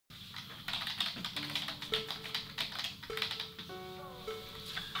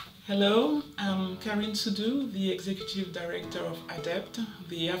Hello, I'm Carine Nsoudou, the Executive Director of ADEPT,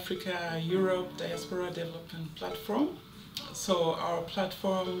 the Africa-Europe Diaspora Development Platform. So our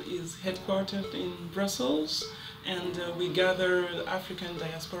platform is headquartered in Brussels, and we gather African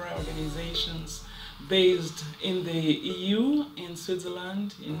diaspora organizations based in the EU, in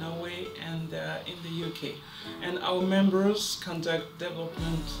Switzerland, in Norway, and in the UK. And our members conduct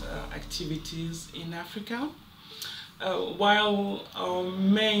development activities in Africa. While our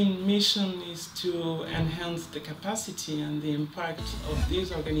main mission is to enhance the capacity and the impact of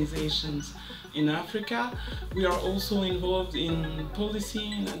these organizations in Africa, we are also involved in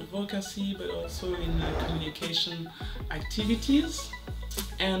policy and advocacy, but also in communication activities.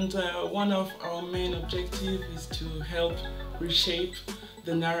 And one of our main objectives is to help reshape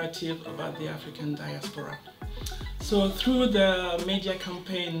the narrative about the African diaspora. So through the media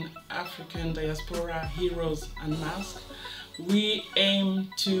campaign African Diaspora Heroes Unmasked, we aim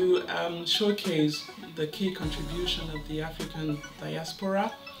to showcase the key contribution of the African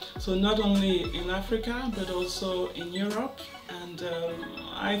diaspora. So not only in Africa, but also in Europe. And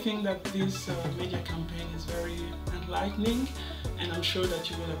I think that this media campaign is very enlightening, and I'm sure that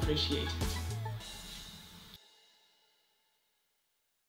you will appreciate it.